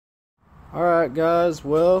Alright guys,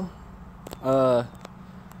 well,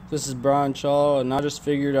 this is Brian Shaw, and I just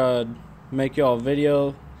figured I'd make y'all a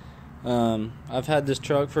video. I've had this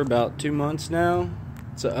truck for about 2 months now.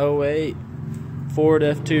 It's a 08 Ford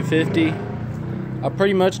F250. I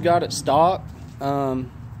pretty much got it stock. I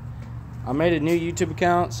made a new YouTube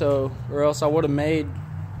account, or else I would have made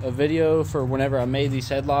a video for whenever I made these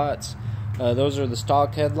headlights. Those are the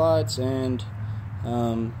stock headlights, and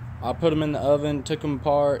I put them in the oven, took them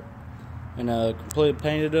apart, and completely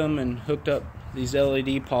painted them and hooked up these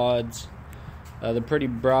LED pods. They're pretty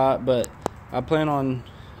bright, but I plan on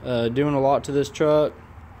doing a lot to this truck.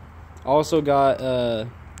 Also got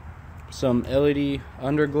some LED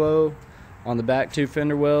underglow on the back two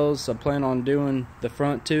fender wells. I plan on doing the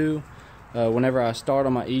front two whenever I start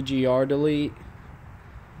on my EGR delete.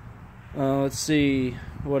 Let's see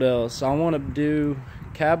what else. I want to do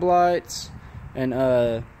cab lights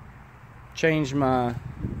and change my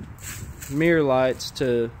mirror lights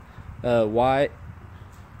to white,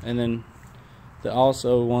 and then I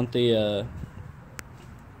also want the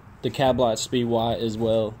cab lights to be white as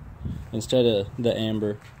well instead of the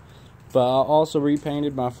amber. But I also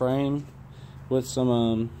repainted my frame with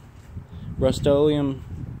some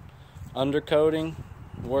Rust-Oleum undercoating.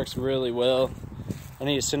 It works really well. I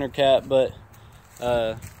need a center cap, but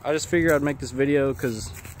I just figured I'd make this video because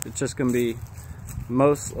it's just gonna be a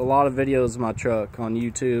lot of videos of my truck on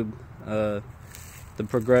YouTube. The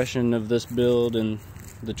progression of this build and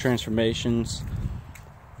the transformations.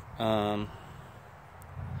 I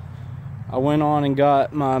went on and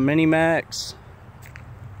got my Mini Max.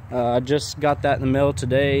 I just got that in the mail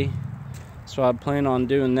today, so I plan on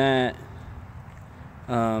doing that.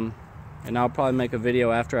 And I'll probably make a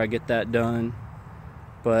video after I get that done.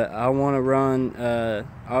 But I want to run, I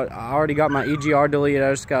already got my EGR deleted, I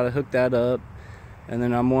just got to hook that up. And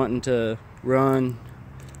then I'm wanting to run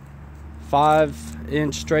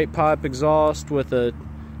 5-inch straight pipe exhaust with a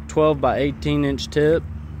 12 by 18 inch tip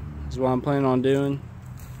is what I'm planning on doing.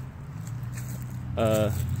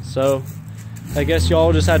 So I guess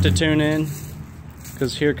y'all just have to tune in,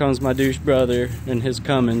 because here comes my douche brother and his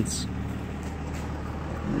Cummins.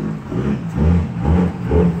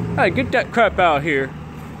 Hey, get that crap out here.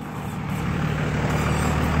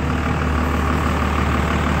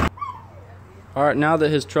 Alright, now that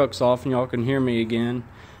his truck's off and y'all can hear me again,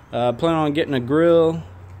 I plan on getting a grill,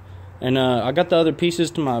 and I got the other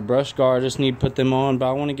pieces to my brush guard. I just need to put them on, but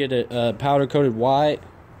I want to get it powder coated white.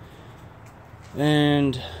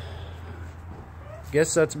 And I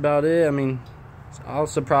guess that's about it. I mean, I'll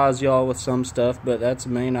surprise y'all with some stuff, but that's the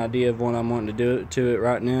main idea of what I'm wanting to do to it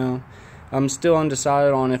right now. I'm still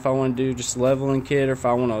undecided on if I want to do just a leveling kit or if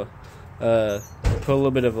I want to put a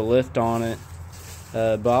little bit of a lift on it.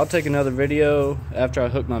 But I'll take another video after I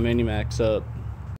hook my Mini Max up.